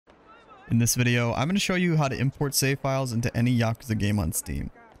In this video, I'm going to show you how to import save files into any Yakuza game on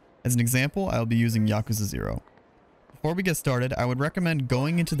Steam. As an example, I'll be using Yakuza 0. Before we get started, I would recommend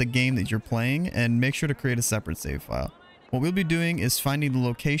going into the game that you're playing and make sure to create a separate save file. What we'll be doing is finding the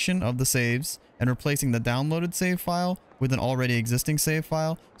location of the saves and replacing the downloaded save file with an already existing save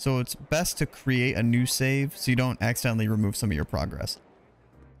file, so it's best to create a new save so you don't accidentally remove some of your progress.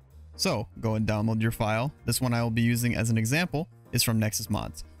 So, go and download your file. This one I will be using as an example is from Nexus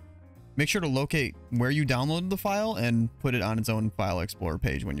Mods. Make sure to locate where you downloaded the file and put it on its own File Explorer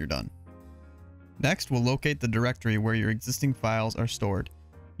page when you're done. Next, we'll locate the directory where your existing files are stored.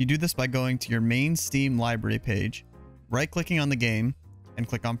 You do this by going to your main Steam library page, right-clicking on the game, and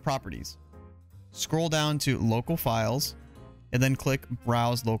click on Properties. Scroll down to Local Files, and then click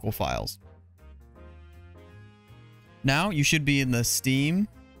Browse Local Files. Now you should be in the Steam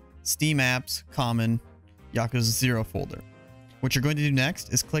Apps, Common, Yakuza 0 folder. What you're going to do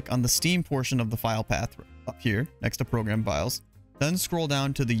next is click on the Steam portion of the file path up here next to Program Files, then scroll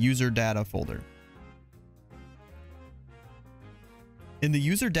down to the User Data folder. In the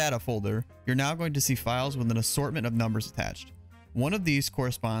User Data folder, you're now going to see files with an assortment of numbers attached. One of these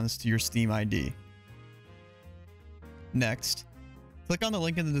corresponds to your Steam ID. Next, click on the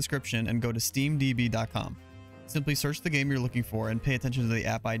link in the description and go to steamdb.com. Simply search the game you're looking for and pay attention to the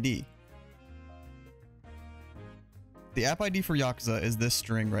app ID. The app ID for Yakuza is this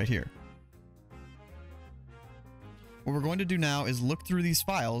string right here. What we're going to do now is look through these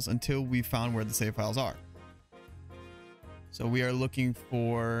files until we've found where the save files are. So we're looking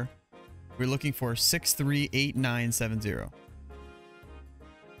for 638970.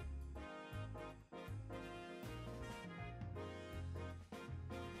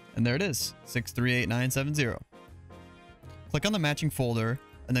 And there it is, 638970. Click on the matching folder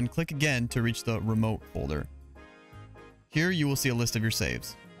and then click again to reach the remote folder. Here you will see a list of your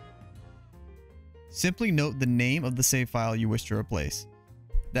saves. Simply note the name of the save file you wish to replace,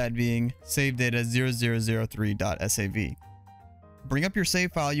 that being savedata0003.sav. Bring up your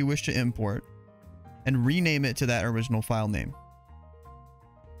save file you wish to import and rename it to that original file name.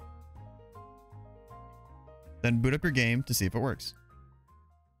 Then boot up your game to see if it works.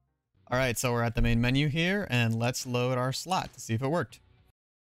 Alright, so we're at the main menu here, and let's load our slot to see if it worked.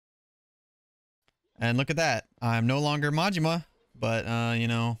 And look at that. I'm no longer Majima, but, you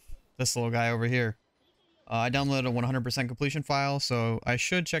know, this little guy over here. I downloaded a 100% completion file, so I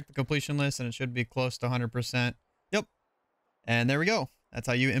should check the completion list, and it should be close to 100%. Yep. And there we go. That's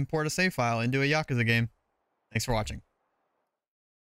how you import a save file into a Yakuza game. Thanks for watching.